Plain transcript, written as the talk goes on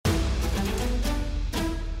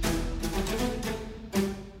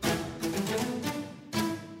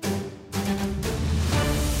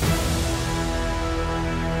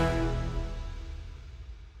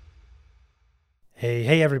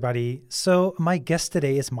Hey everybody. So my guest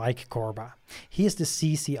today is Mike Korba. He is the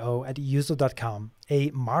CCO at User.com,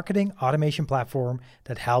 a marketing automation platform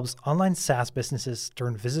that helps online SaaS businesses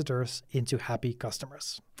turn visitors into happy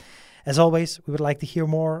customers. As always, we would like to hear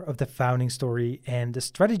more of the founding story and the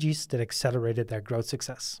strategies that accelerated their growth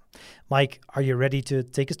success. Mike, are you ready to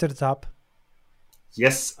take us to the top?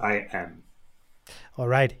 Yes, I am. All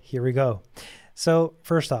right, here we go. So,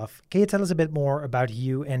 first off, can you tell us a bit more about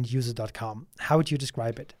you and User.com? How would you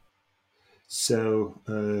describe it? So,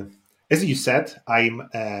 as you said, I'm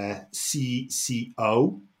a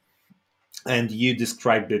CCO, and you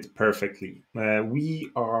described it perfectly. We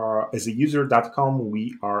are, as a user.com,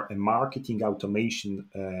 we are a marketing automation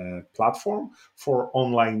platform for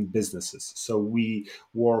online businesses. So we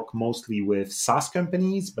work mostly with SaaS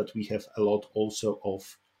companies, but we have a lot also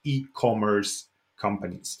of e-commerce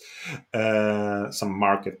companies, some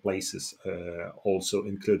marketplaces also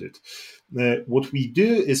included. What we do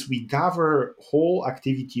is we gather whole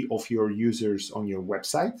activity of your users on your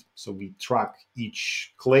website. So we track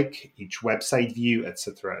each click, each website view,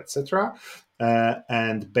 etc., etc.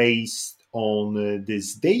 And based on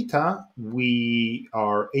this data, we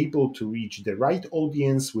are able to reach the right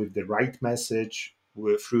audience with the right message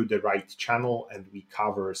through the right channel, and we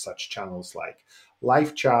cover such channels like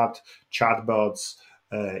live chat, chatbots,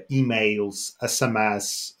 emails,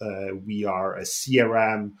 SMS. We are a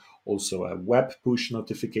CRM, also a web push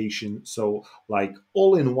notification. So, like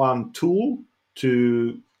all in one tool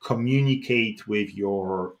to communicate with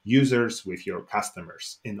your users, with your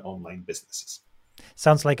customers in online businesses.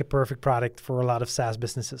 Sounds like a perfect product for a lot of SaaS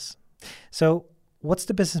businesses. So, what's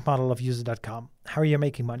the business model of User.com? How are you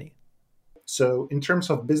making money? So, in terms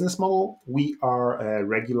of business model, we are a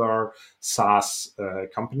regular SaaS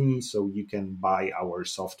company, so you can buy our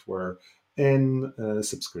software in a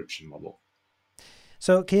subscription model.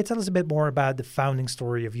 So, can you tell us a bit more about the founding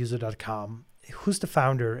story of User.com? Who's the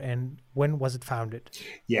founder and when was it founded?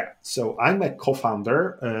 Yeah, so I'm a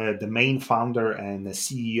co-founder. The main founder and the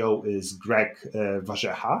CEO is Greg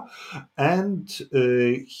Vajeha, and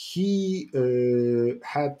he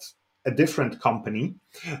had a different company.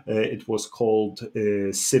 It was called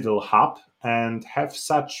Civil Hub, and have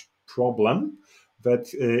such problem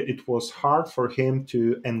that it was hard for him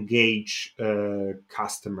to engage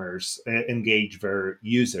customers, engage their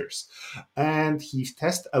users, and he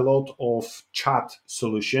tested a lot of chat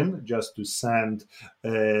solution just to send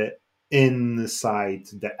uh, inside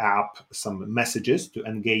the app some messages to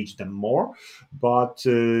engage them more, but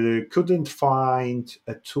couldn't find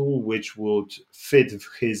a tool which would fit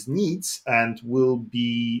his needs and will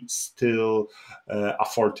be still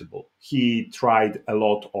affordable. He tried a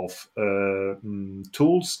lot of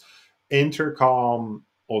tools, intercom,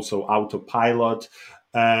 also autopilot,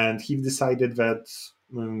 and he decided that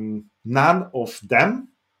none of them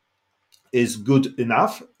is good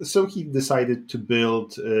enough. So he decided to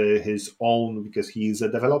build his own, because he is a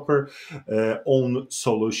developer, own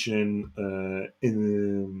solution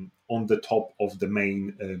on the top of the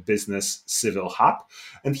main business Civil Hub,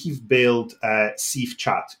 and he built a Civ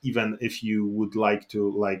chat. Even if you would like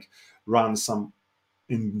to run some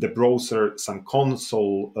in the browser some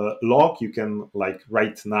console log, you can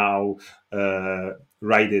right now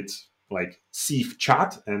write it like Civ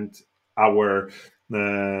chat, and our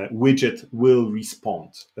widget will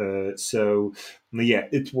respond. So yeah,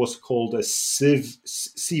 it was called a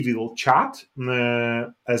civil chat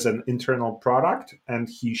as an internal product, and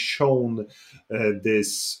he shown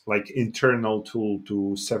this internal tool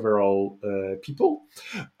to several people,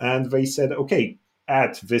 and they said, okay,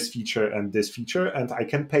 add this feature and this feature, and I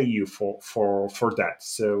can pay you for that.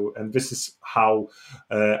 So, and this is how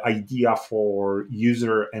idea for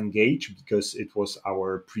user engage, because it was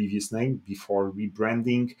our previous name before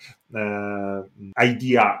rebranding, uh,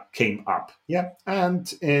 idea came up. Yeah,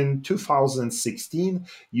 and in 2016,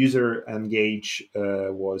 user engage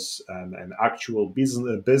was an actual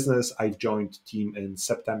business. I joined team in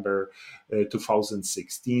September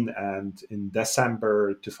 2016, and in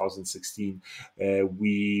December 2016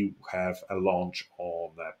 we have a launch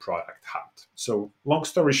on Product Hunt. So, long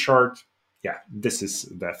story short, yeah, this is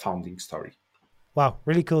the founding story. Wow,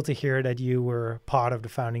 really cool to hear that you were part of the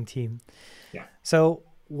founding team. Yeah. So,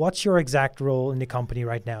 what's your exact role in the company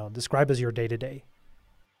right now? Describe as your day to day.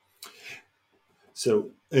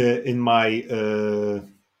 So, in my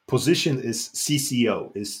position is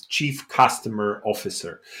CCO, is Chief Customer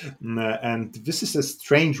Officer, and this is a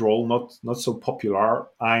strange role, not so popular.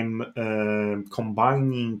 I'm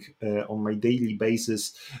combining on my daily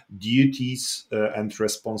basis duties and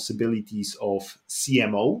responsibilities of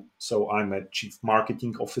CMO. So I'm a Chief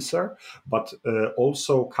Marketing Officer, but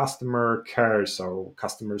also customer care, so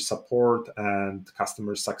customer support and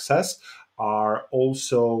customer success are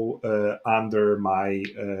also under my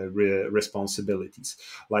responsibilities.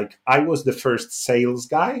 Like I was the first sales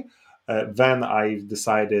guy. Then I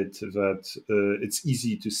decided that it's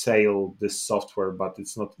easy to sell this software, but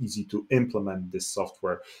it's not easy to implement this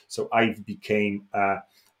software. So I became a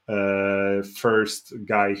first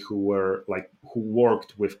guy who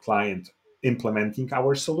worked with client implementing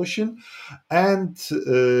our solution, and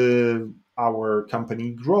our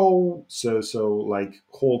company grow. So like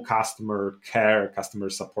whole customer care, customer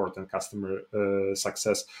support, and customer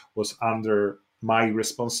success was under my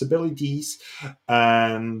responsibilities.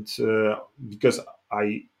 And because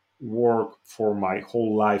I work for my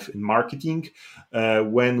whole life in marketing,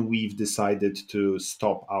 when we've decided to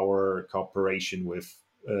stop our cooperation with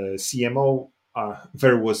CMO,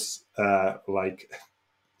 there was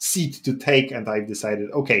seat to take, and I've decided,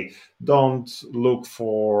 okay, don't look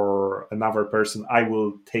for another person, I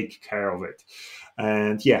will take care of it.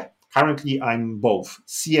 And yeah, currently I'm both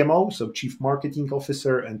CMO, so Chief Marketing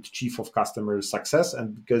Officer, and Chief of Customer Success.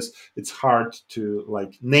 And because it's hard to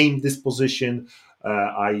name this position,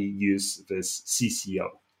 I use this CCO.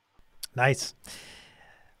 Nice.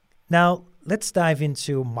 Now let's dive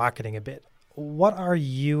into marketing a bit. What are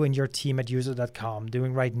you and your team at User.com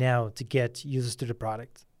doing right now to get users to the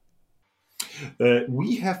product?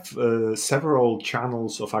 We have several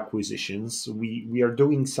channels of acquisitions. We are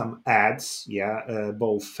doing some ads,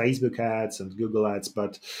 both Facebook ads and Google ads.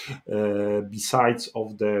 But besides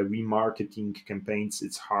of the remarketing campaigns,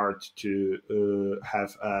 it's hard to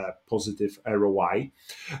have a positive ROI.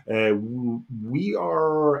 We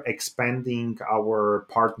are expanding our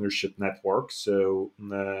partnership network. So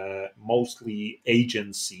mostly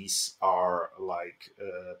agencies are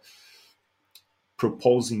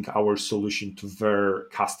proposing our solution to their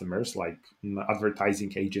customers, like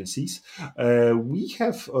advertising agencies. We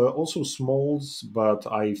have also smalls, but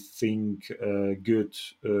I think good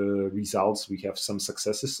results. We have some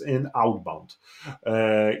successes in outbound.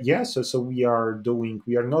 So we are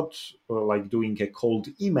not doing a cold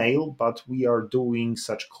email, but we are doing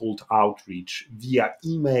such cold outreach via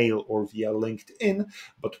email or via LinkedIn,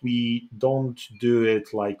 but we don't do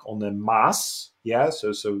it on a mass.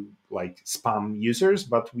 So like spam users,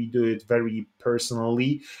 but we do it very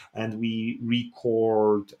personally, and we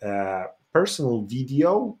record a personal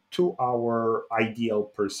video to our ideal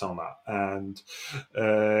persona, and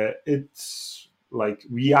it's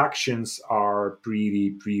reactions are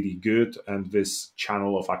pretty good, and this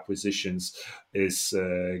channel of acquisitions is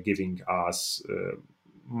giving us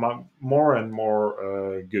more and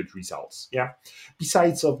more good results.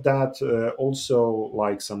 Besides of that, also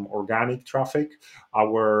some organic traffic.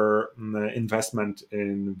 Our investment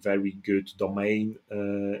in very good domain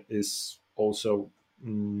is also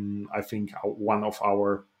I think one of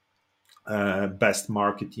our best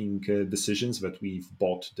marketing decisions, that we've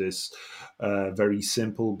bought this very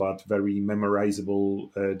simple but very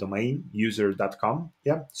memorizable domain, User.com.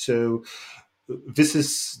 So this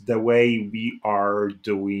is the way we are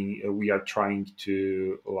doing. We are trying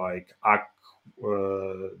to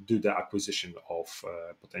do the acquisition of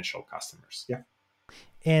potential customers.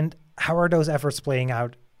 And how are those efforts playing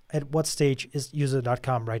out? At what stage is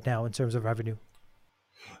User.com right now in terms of revenue?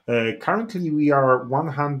 Currently, we are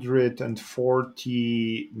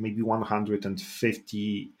 140, maybe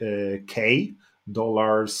 150K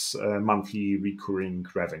dollars monthly recurring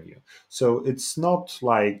revenue. So it's not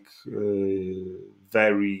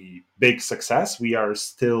very big success. We are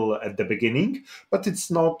still at the beginning, but it's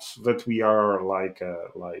not that we are at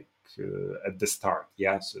the start.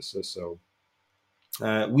 So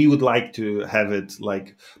we would like to have it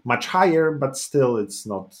much higher, but still it's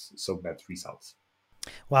not so bad results.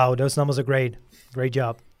 Wow, those numbers are great. Great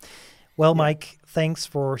job. Well, Mike, thanks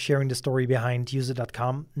for sharing the story behind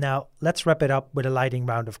User.com. Now, let's wrap it up with a lightning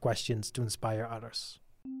round of questions to inspire others.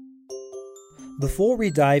 Before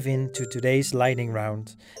we dive into today's lightning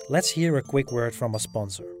round, let's hear a quick word from a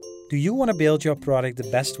sponsor. Do you want to build your product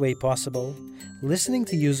the best way possible? Listening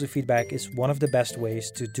to user feedback is one of the best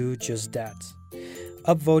ways to do just that.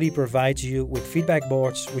 Upvote provides you with feedback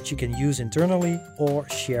boards which you can use internally or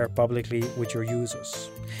share publicly with your users.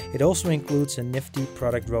 It also includes a nifty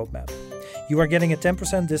product roadmap. You are getting a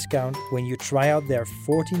 10% discount when you try out their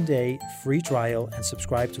 14-day free trial and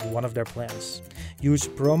subscribe to one of their plans. Use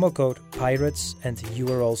promo code PIRATES and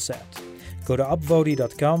you are all set. Go to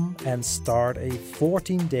upvoty.com and start a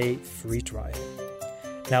 14-day free trial.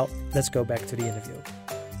 Now, let's go back to the interview.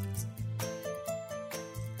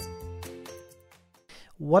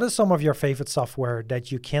 What is some of your favorite software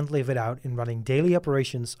that you can't live without in running daily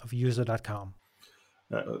operations of user.com?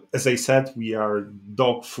 As I said, we are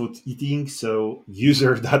dog food eating, so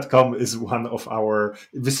user.com is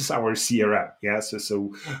this is our CRM. Yeah,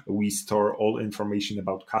 so we store all information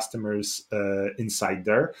about customers inside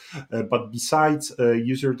there. But besides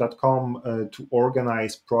user.com, to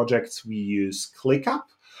organize projects, we use ClickUp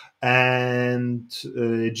and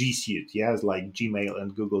G Suite, yes, like Gmail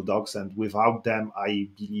and Google Docs. And without them, I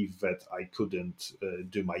believe that I couldn't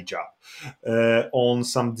do my job. On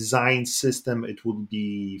some design system, it would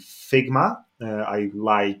be Figma. I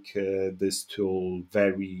like this tool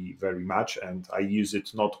very, very much, and I use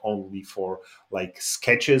it not only for like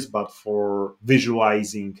sketches, but for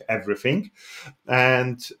visualizing everything.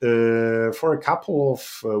 And for a couple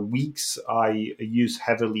of weeks, I use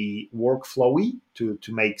heavily Workflowy to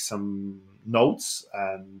make some notes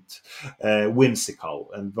and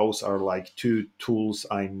Whimsical. And those are like two tools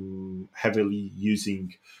I'm heavily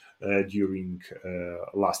using during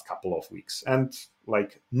last couple of weeks. And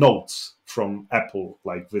like Notes from Apple,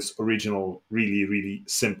 like this original, really, really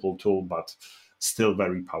simple tool, but still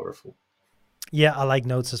very powerful. Yeah, I like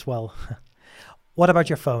Notes as well. What about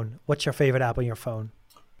your phone? What's your favorite app on your phone?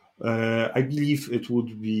 I believe it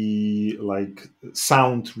would be like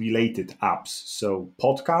sound related apps. So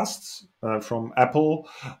podcasts from Apple,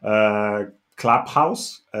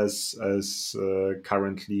 Clubhouse, as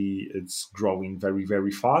currently it's growing very,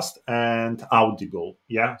 very fast, and Audible.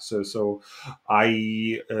 Yeah, so I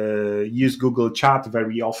use Google Chat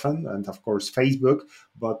very often, and of course Facebook.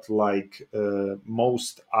 But like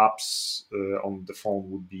most apps on the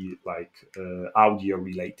phone would be like audio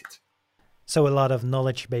related. So a lot of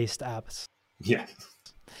knowledge-based apps. Yeah.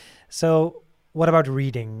 So what about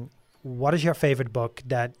reading? What is your favorite book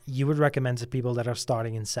that you would recommend to people that are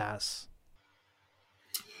starting in SaaS?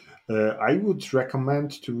 I would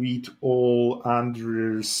recommend to read all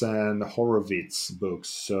Andreessen Horowitz books.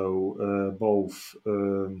 So both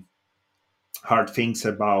Hard Things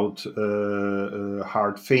About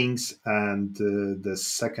Hard Things, and the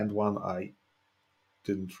second one I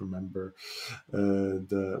didn't remember.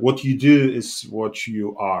 The What You Do is What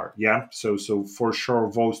You Are. Yeah, so for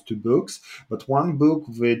sure those two books. But one book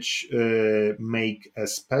which make a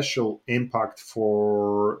special impact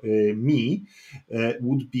for me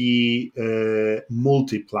would be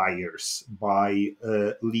Multipliers by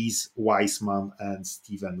Liz Wiseman and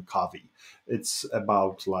Stephen Covey. It's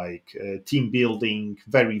about like team building.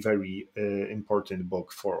 Very, very important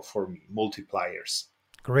book for me. Multipliers.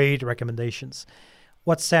 Great recommendations.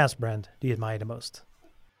 What SaaS brand do you admire the most?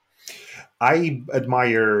 I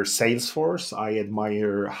admire Salesforce. I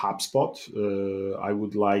admire HubSpot. I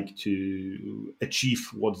would like to achieve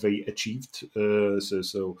what they achieved.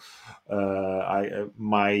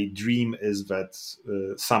 My dream is that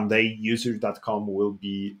someday user.com will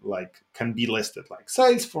be like, can be listed like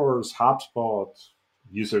Salesforce, HubSpot,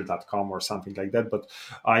 user.com or something like that. But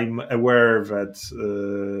I'm aware that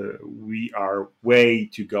we are way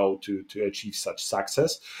to go to achieve such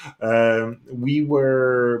success. We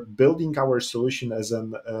were building our solution as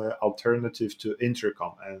an alternative to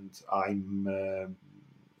Intercom, and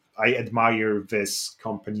I admire this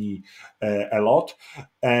company a lot,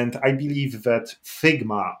 and I believe that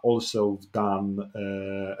Figma also done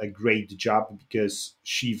a great job, because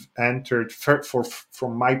she entered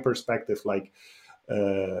from my perspective, like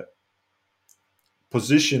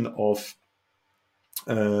position of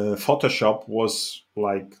Photoshop was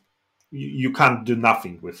like, you can't do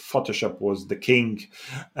nothing with Photoshop, was the king,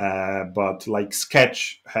 but like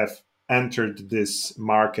Sketch have entered this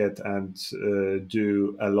market and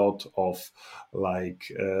do a lot of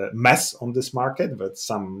like mess on this market, that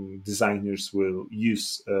some designers will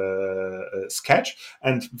use Sketch,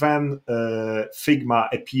 and then Figma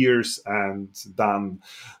appears and done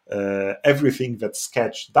everything that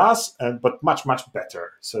Sketch does, but much, much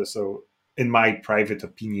better. So in my private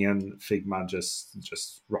opinion, Figma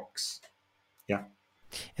just rocks. Yeah.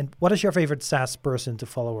 And what is your favorite SaaS person to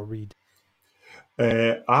follow or read?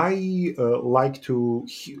 I like to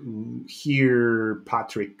hear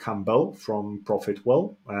Patrick Campbell from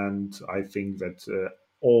Profitwell, and I think that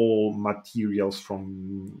all materials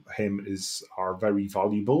from him are very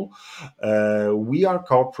valuable. We are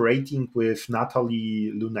cooperating with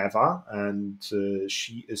Natalie Luneva, and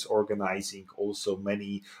she is organizing also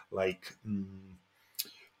many like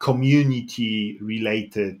community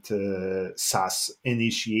related SaaS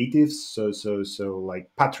initiatives. So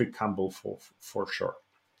like Patrick Campbell for sure.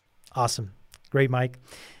 Awesome. Great, Mike.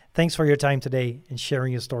 Thanks for your time today and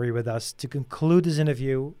sharing your story with us. To conclude this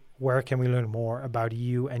interview, where can we learn more about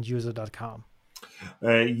you and user.com?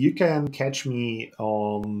 You can catch me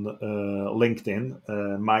on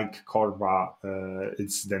LinkedIn. Mike Korba,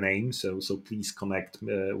 it's the name, so please connect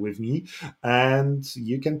with me. And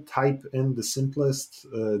you can type in the simplest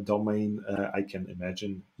domain I can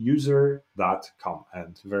imagine, user.com,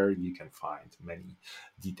 and there you can find many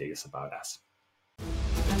details about us.